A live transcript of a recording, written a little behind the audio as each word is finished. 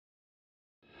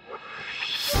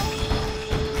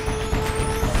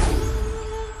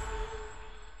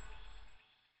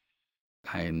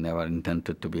I never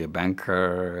intended to be a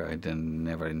banker. I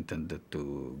never intended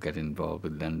to get involved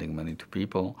with lending money to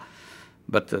people.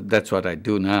 But that's what I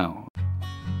do now.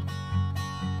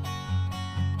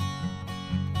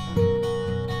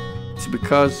 It's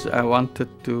because I wanted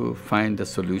to find a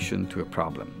solution to a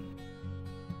problem.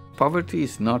 Poverty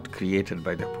is not created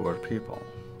by the poor people.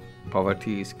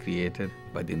 Poverty is created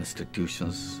by the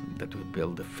institutions that we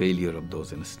build, the failure of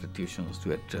those institutions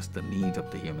to address the needs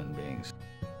of the human beings.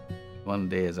 One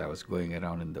day as I was going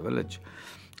around in the village,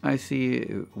 I see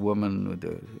a woman with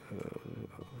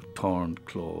torn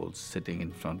clothes sitting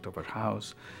in front of her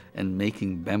house and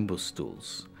making bamboo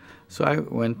stools. So I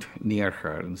went near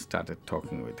her and started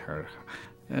talking with her.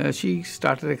 She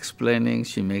started explaining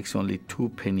she makes only 2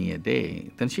 pennies a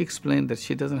day. Then she explained that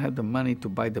she doesn't have the money to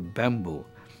buy the bamboo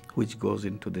which goes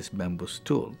into this bamboo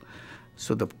stool.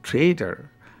 So the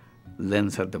trader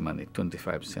lends her the money,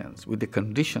 25 cents, with the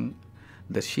condition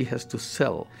that she has to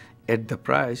sell at the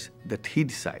price that he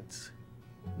decides,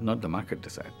 not the market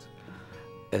decides.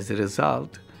 As a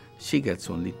result, she gets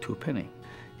only 2 pennies.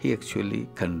 He actually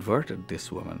converted this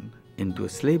woman into a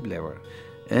slave labor.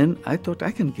 And I thought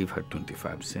I can give her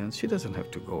 25 cents. She doesn't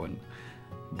have to go and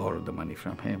borrow the money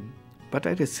from him. But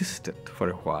I resisted for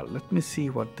a while. Let me see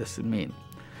what this means.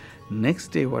 Next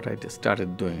day, what I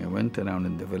started doing, I went around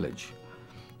in the village.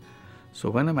 So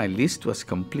when my list was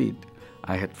complete,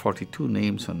 I had 42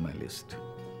 names on my list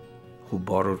who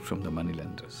borrowed from the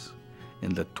moneylenders.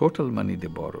 And the total money they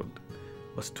borrowed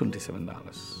was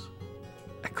 $27.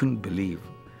 I couldn't believe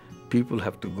people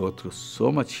have to go through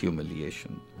so much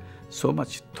humiliation, so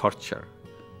much torture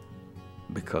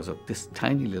because of this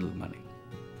tiny little money.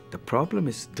 The problem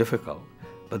is difficult,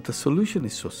 but the solution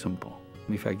is so simple.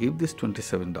 If I give this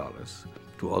 $27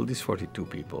 to all these 42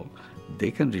 people,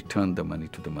 they can return the money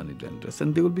to the moneylenders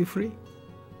and they will be free.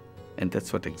 And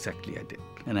that's what exactly I did.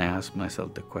 And I asked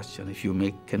myself the question, if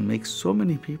you can make so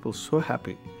many people so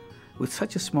happy with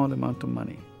such a small amount of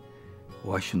money,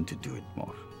 why shouldn't you do it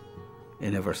more?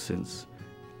 And ever since,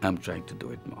 I'm trying to do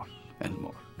it more and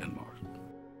more and more.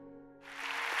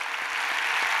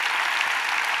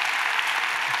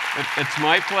 It's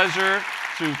my pleasure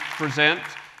to present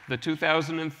the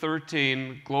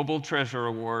 2013 Global Treasure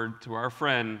Award to our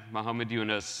friend, Muhammad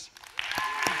Yunus.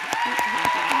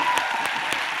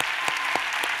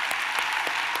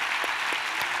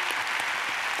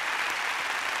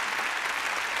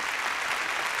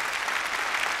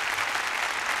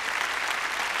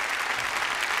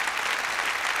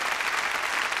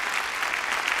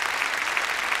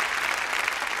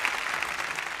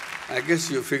 I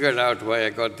guess you figured out why I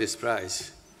got this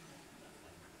prize.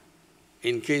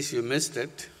 In case you missed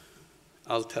it,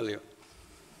 I'll tell you.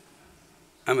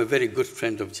 I'm a very good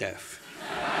friend of Jeff.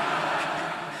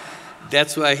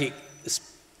 That's why he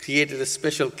created a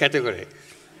special category,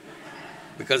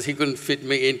 because he couldn't fit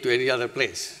me into any other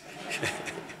place.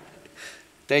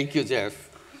 Thank you, Jeff,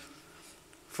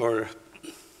 for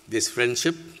this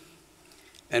friendship.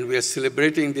 And we are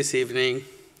celebrating this evening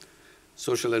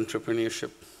social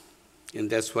entrepreneurship, and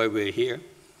that's why we're here.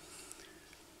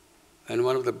 And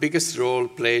one of the biggest roles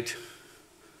played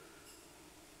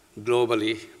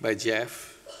globally by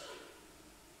Jeff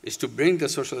is to bring the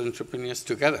social entrepreneurs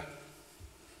together.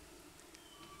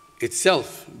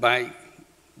 Itself, by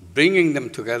bringing them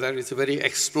together, it's a very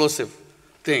explosive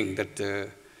thing that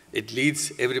it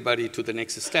leads everybody to the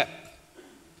next step.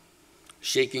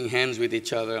 Shaking hands with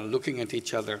each other, looking at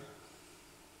each other,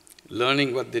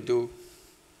 learning what they do,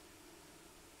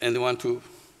 and they want to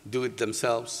do it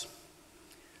themselves.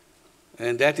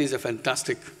 And that is a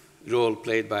fantastic role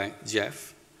played by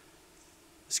Jeff,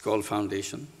 Skoll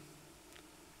Foundation.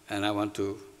 And I want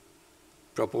to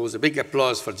propose a big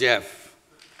applause for Jeff.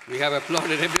 We have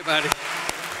applauded everybody.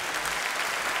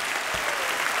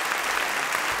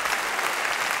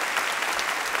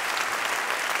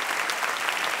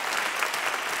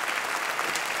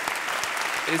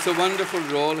 It's a wonderful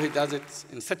role. He does it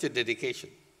in such a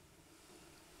dedication.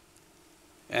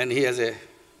 And he has a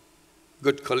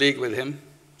good colleague with him,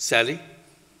 Sally.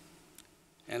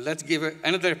 And let's give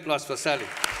another applause for Sally.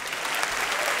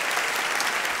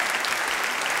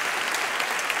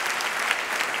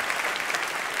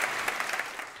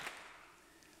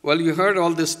 Well, you heard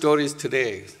all these stories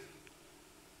today.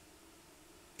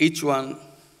 Each one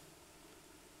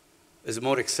is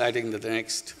more exciting than the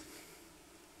next,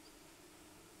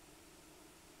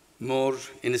 more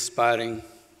inspiring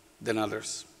than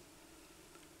others.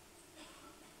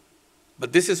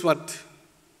 But this is what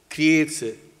creates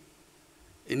a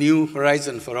new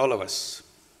horizon for all of us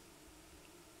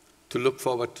to look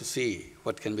forward to see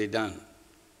what can be done.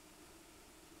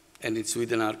 And it's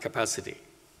within our capacity.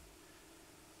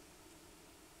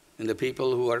 and the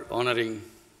people who are honoring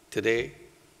today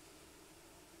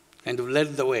kind of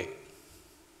led the way.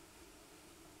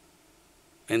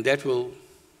 And that will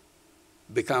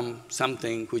become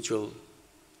something which will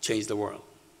change the world.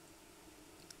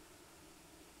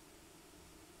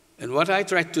 And what I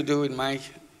tried to do in my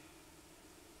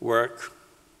work,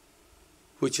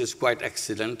 which is quite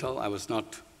accidental, I was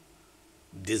not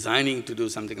designing to do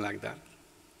something like that,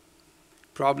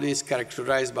 probably is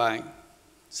characterized by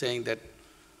saying that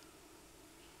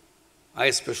I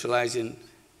specialize in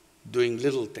doing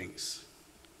little things,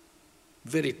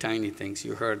 very tiny things.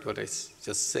 You heard what I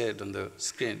just said on the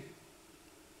screen.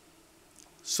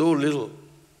 So little.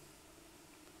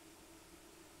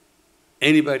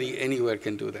 Anybody, anywhere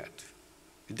can do that.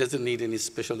 It doesn't need any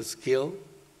special skill,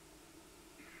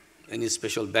 any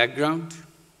special background,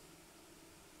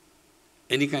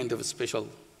 any kind of special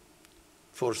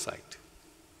foresight.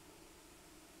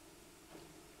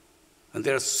 And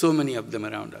there are so many of them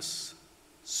around us,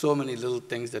 so many little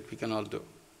things that we can all do.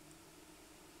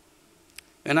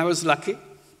 And I was lucky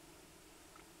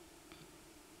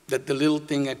that the little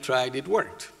thing I tried, it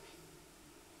worked.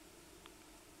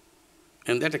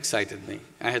 And that excited me.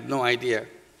 I had no idea.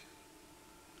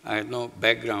 I had no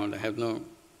background. I had no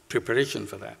preparation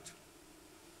for that.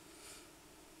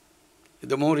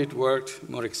 The more it worked,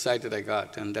 the more excited I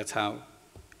got, and that's how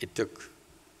it took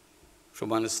from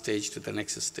one stage to the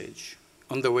next stage.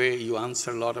 On the way, you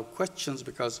answer a lot of questions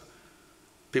because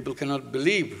people cannot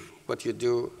believe what you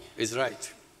do is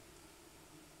right.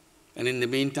 And in the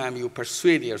meantime, you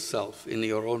persuade yourself in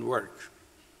your own work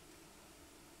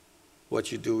what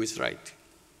you do is right.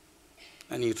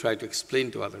 And you try to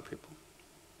explain to other people.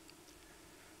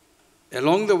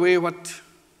 Along the way, what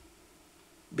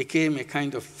became a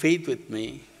kind of faith with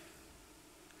me,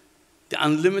 the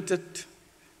unlimited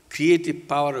creative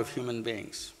power of human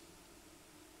beings,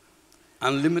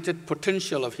 unlimited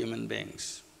potential of human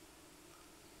beings.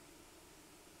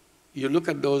 You look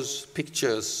at those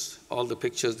pictures, all the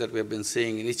pictures that we have been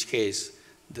seeing, in each case,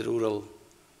 the rural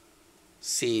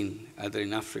scene, either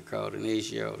in Africa or in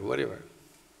Asia or wherever.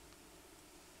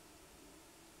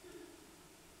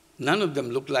 None of them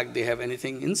look like they have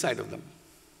anything inside of them.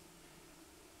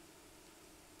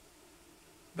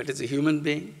 But as a human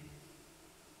being,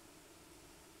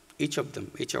 each of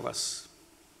them, each of us,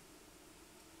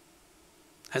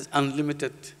 has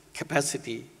unlimited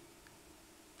capacity,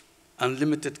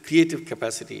 unlimited creative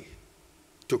capacity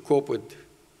to cope with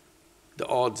the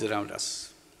odds around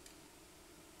us.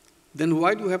 Then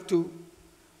why do we have to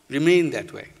remain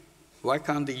that way? Why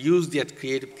can't they use that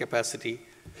creative capacity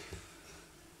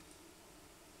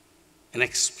and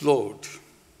explode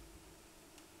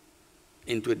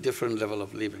into a different level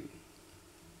of living?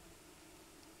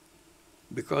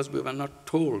 Because we were not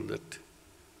told that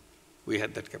we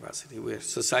had that capacity, where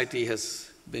society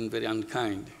has been very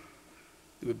unkind.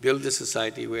 We build a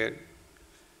society where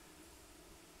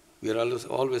we are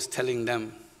always telling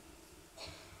them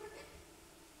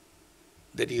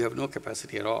that you have no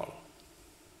capacity at all,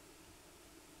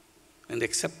 and they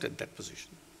accepted that position.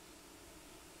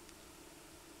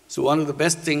 So one of the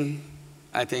best things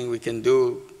I think we can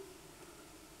do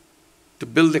to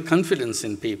build the confidence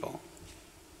in people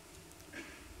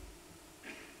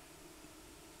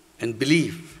and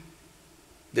believe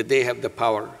that they have the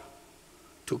power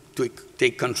to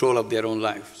take control of their own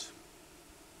lives.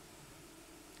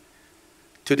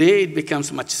 Today it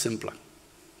becomes much simpler.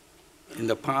 In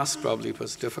the past, probably it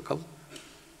was difficult,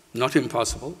 not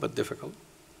impossible, but difficult.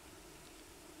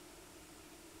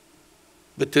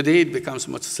 But today it becomes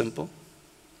much simple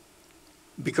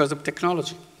because of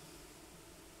technology.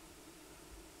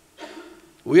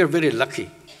 We are very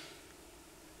lucky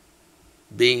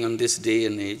being on this day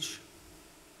and age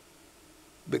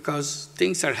because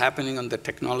things are happening on the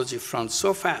technology front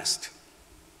so fast,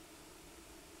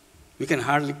 we can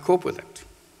hardly cope with it.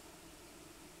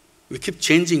 We keep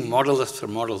changing models after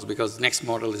models because the next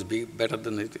model is better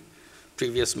than the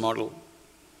previous model.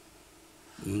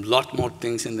 A lot more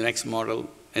things in the next model,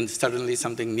 and suddenly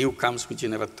something new comes which you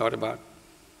never thought about.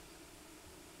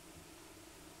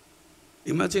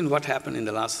 Imagine what happened in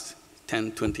the last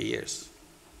 10, 20 years.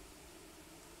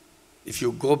 If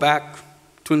you go back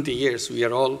 20 years, we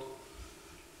are all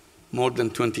more than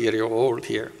 20 years old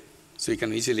here, so you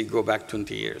can easily go back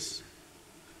 20 years.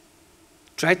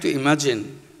 Try to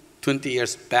imagine 20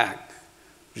 years back,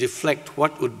 reflect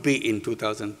what would be in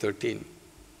 2013.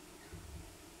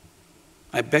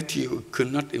 I bet you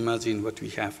could not imagine what we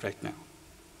have right now.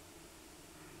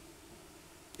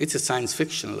 It's a science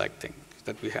fiction-like thing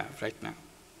that we have right now.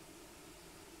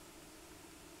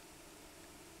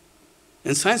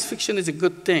 And science fiction is a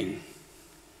good thing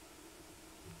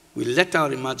we let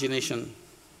our imagination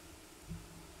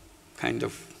kind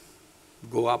of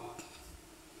go up,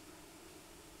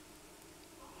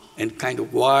 and kind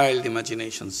of wild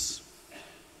imaginations,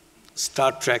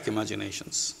 Star Trek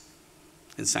imaginations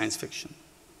in science fiction.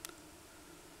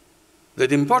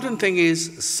 The important thing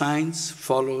is science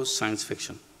follows science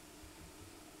fiction.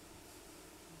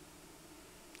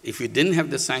 If we didn't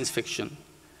have the science fiction,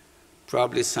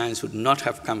 probably science would not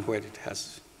have come where it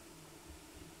has.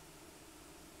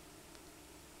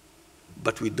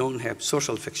 But we don't have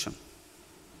social fiction.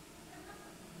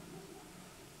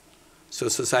 So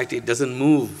society doesn't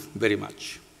move very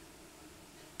much.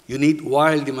 You need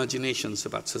wild imaginations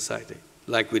about society,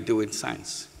 like we do in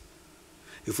science.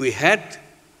 If we had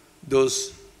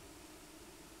those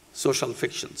social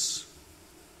fictions,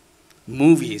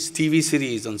 movies, TV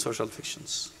series on social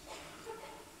fictions,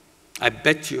 I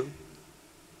bet you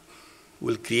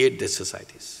we'll create these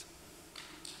societies.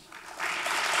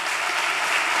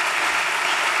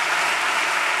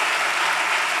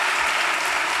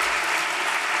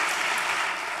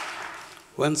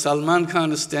 When Salman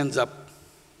Khan stands up,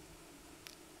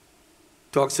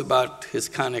 talks about his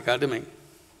Khan Academy,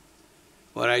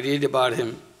 what I read about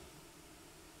him,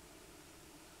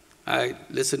 I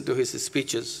listen to his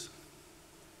speeches,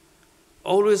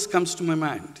 always comes to my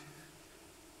mind.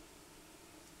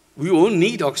 We won't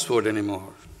need Oxford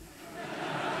anymore.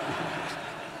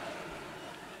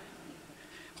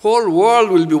 Whole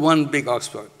world will be one big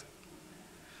Oxford.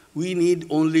 We need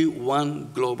only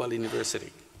one global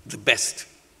university, the best.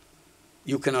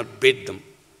 You cannot beat them.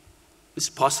 It's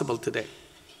possible today.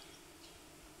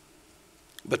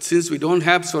 But since we don't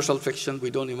have social fiction,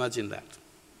 we don't imagine that.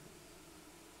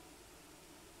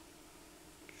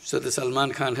 So the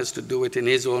Salman Khan has to do it in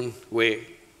his own way,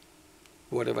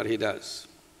 whatever he does.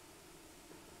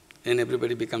 And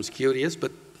everybody becomes curious,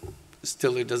 but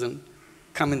still it doesn't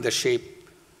come in the shape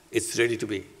it's ready to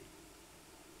be.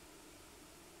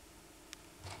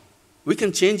 We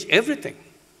can change everything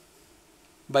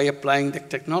by applying the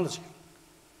technology.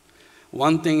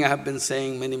 One thing I have been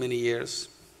saying many, many years,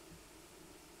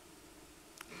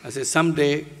 I say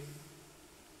someday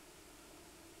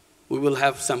we will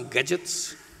have some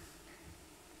gadgets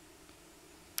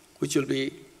which will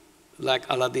be like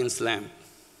Aladdin's lamp.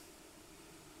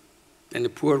 And a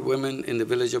poor woman in the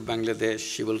village of Bangladesh,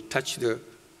 she will touch the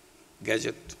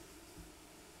gadget,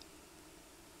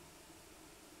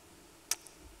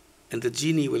 and the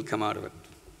genie will come out of it,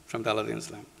 from the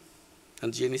Aladdin's lamp.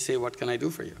 And genie say, "What can I do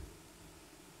for you?"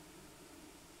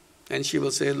 And she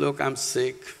will say, "Look, I'm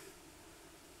sick.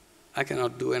 I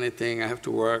cannot do anything. I have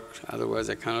to work. Otherwise,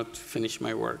 I cannot finish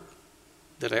my work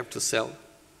that I have to sell."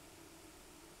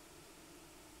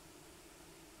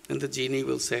 And the genie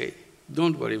will say,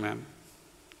 "Don't worry, ma'am.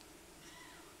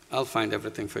 I'll find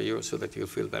everything for you so that you'll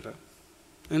feel better."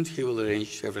 And he will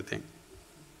arrange everything.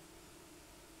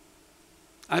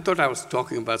 I thought I was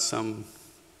talking about some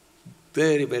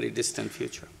very, very distant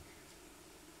future.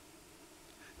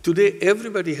 Today,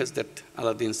 everybody has that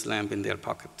Aladdin's lamp in their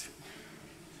pocket.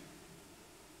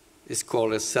 It's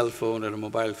called a cell phone or a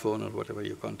mobile phone or whatever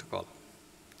you want to call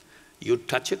it. You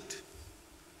touch it,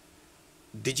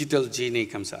 digital genie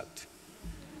comes out.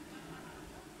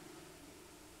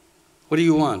 What do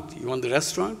you want? You want the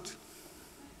restaurant,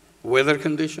 weather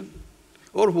condition,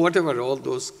 or whatever, all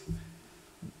those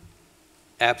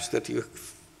apps that you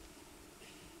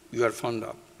are fond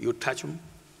of. You touch them,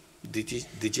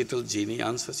 digital genie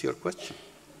answers your question.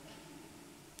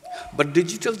 But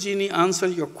digital genie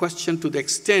answers your question to the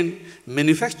extent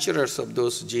manufacturers of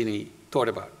those genie thought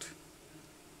about.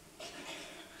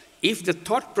 If the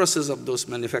thought process of those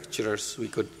manufacturers we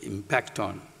could impact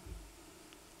on,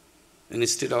 and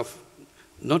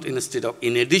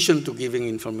in addition to giving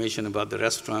information about the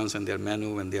restaurants and their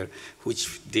menu and their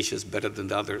which dish is better than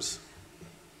the others,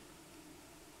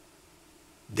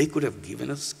 they could have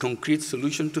given us concrete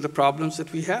solution to the problems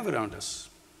that we have around us.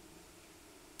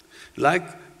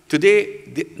 Like today,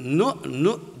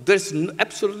 there's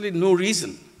absolutely no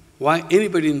reason why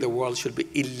anybody in the world should be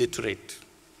illiterate.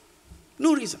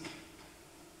 No reason.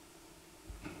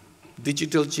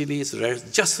 Digital genie is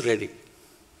just ready.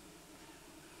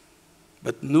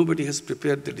 But nobody has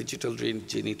prepared the digital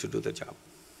genie to do the job.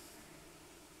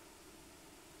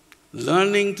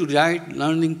 Learning to write,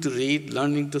 learning to read,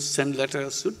 learning to send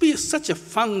letters would be such a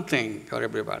fun thing for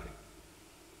everybody.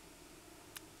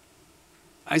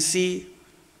 I see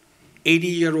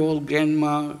 80-year-old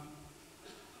grandma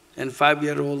and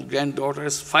 5-year-old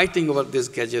granddaughters fighting over this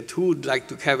gadget. Who would like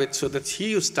to have it so that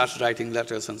he starts writing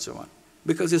letters and so on?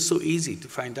 Because it's so easy to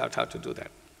find out how to do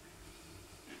that.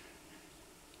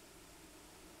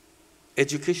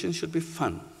 Education should be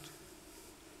fun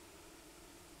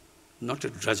not a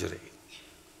drudgery.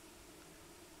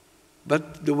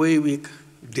 But the way we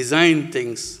design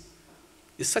things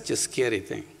is such a scary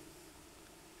thing.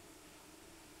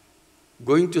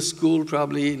 Going to school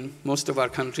probably in most of our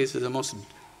countries is the most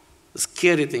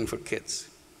scary thing for kids,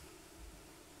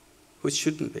 which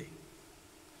shouldn't be.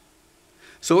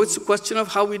 So it's a question of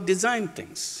how we design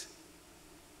things.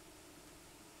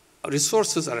 Our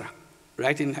resources are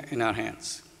right in our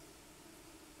hands,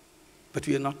 but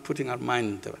we are not putting our mind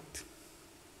into it.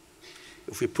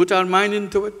 If we put our mind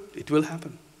into it, it will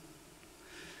happen.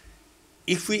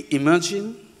 If we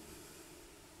imagine,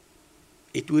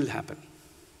 it will happen.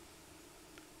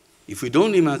 If we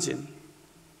don't imagine,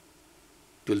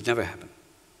 it will never happen.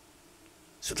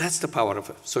 So that's the power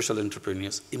of social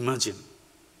entrepreneurs. Imagine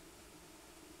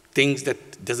things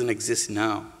that doesn't exist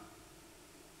now,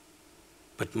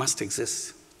 but must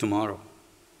exist tomorrow.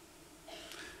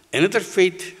 Another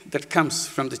fate that comes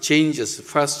from the changes, the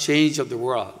first change of the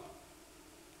world.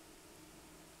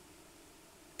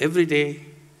 Every day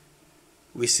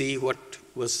we see what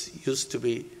was used to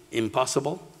be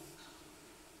impossible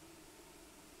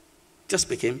just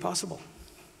became possible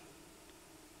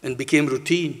and became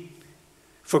routine.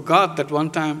 Forgot that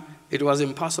one time it was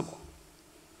impossible.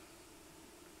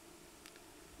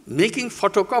 Making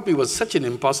photocopy was such an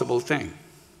impossible thing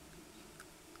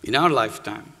in our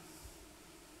lifetime.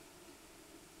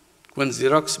 When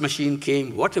Xerox machine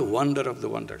came, what a wonder of the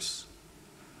wonders.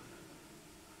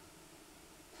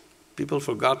 People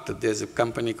forgot that there's a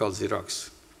company called Xerox.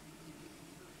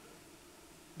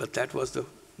 But that was the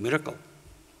miracle.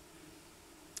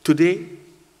 Today,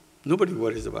 nobody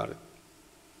worries about it.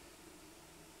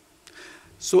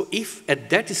 So if at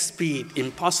that speed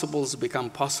impossibles become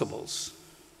possibles,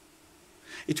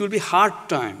 it will be hard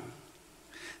time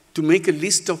to make a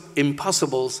list of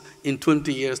impossibles in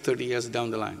 20 years, 30 years down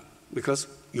the line, because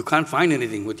you can't find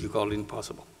anything what you call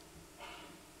impossible.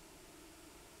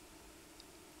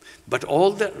 But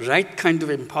all the right kind of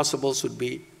impossibles would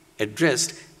be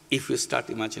addressed if we start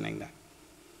imagining that.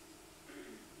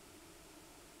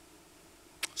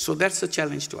 So that's a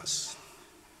challenge to us.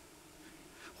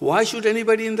 Why should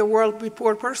anybody in the world be a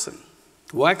poor person?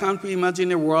 Why can't we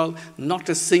imagine a world not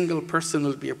a single person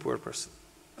will be a poor person?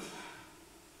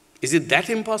 Is it that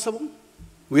impossible?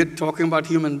 We're talking about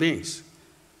human beings,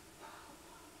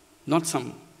 not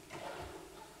some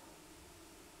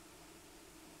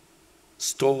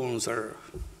stones or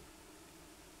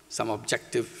some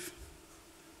objective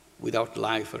without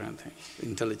life or anything,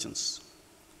 intelligence.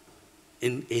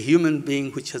 In a human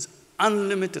being which has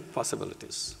unlimited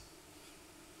possibilities.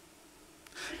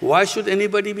 Why should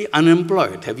anybody be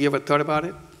unemployed? Have you ever thought about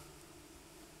it?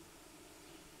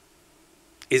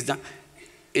 Is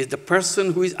the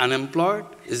person who is unemployed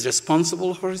is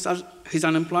responsible for his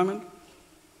unemployment?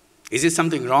 Is there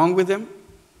something wrong with him?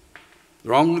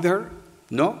 Wrong with her?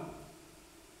 No.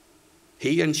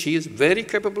 He and she is a very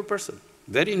capable person,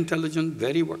 very intelligent,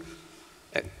 very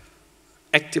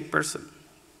active person.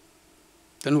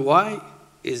 Then why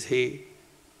is she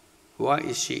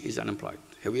unemployed?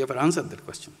 Have you ever answered that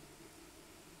question?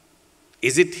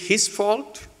 Is it his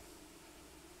fault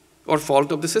or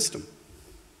fault of the system?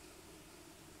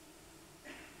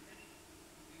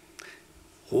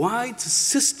 Why the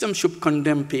system should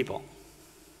condemn people?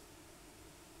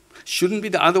 Shouldn't be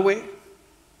the other way.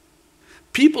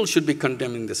 People should be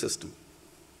condemning the system.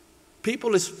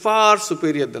 People is far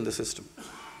superior than the system.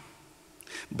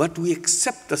 But we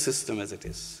accept the system as it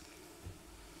is.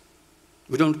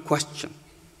 We don't question.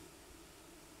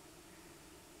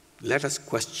 Let us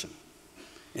question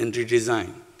and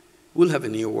redesign. We'll have a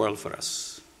new world for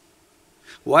us.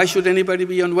 Why should anybody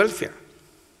be on welfare?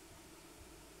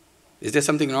 Is there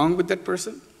something wrong with that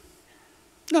person?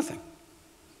 Nothing.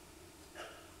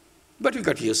 But we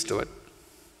got used to it.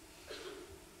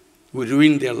 We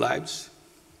ruined their lives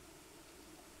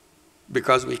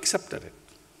because we accepted it.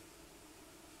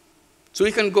 So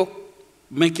you can go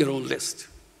make your own list.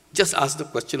 Just ask the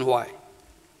question, why?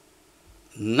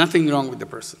 Nothing wrong with the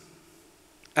person.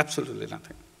 Absolutely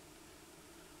nothing.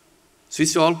 So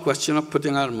it's all a question of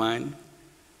putting our mind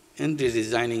and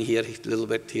redesigning here a little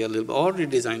bit, here a little bit, or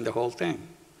redesign the whole thing.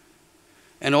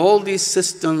 And all these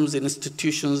systems,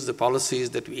 institutions, the policies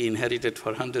that we inherited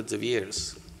for hundreds of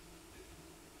years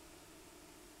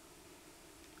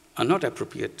are not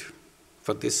appropriate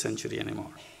for this century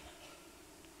anymore.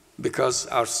 Because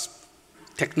our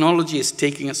technology is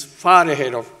taking us far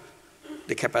ahead of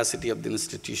the capacity of the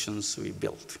institutions we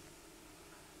built.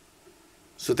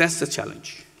 So that's the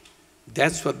challenge.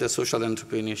 That's what the social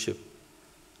entrepreneurship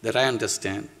that I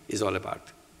understand is all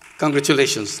about.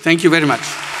 Congratulations. Thank you very much.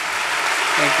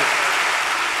 Thank you.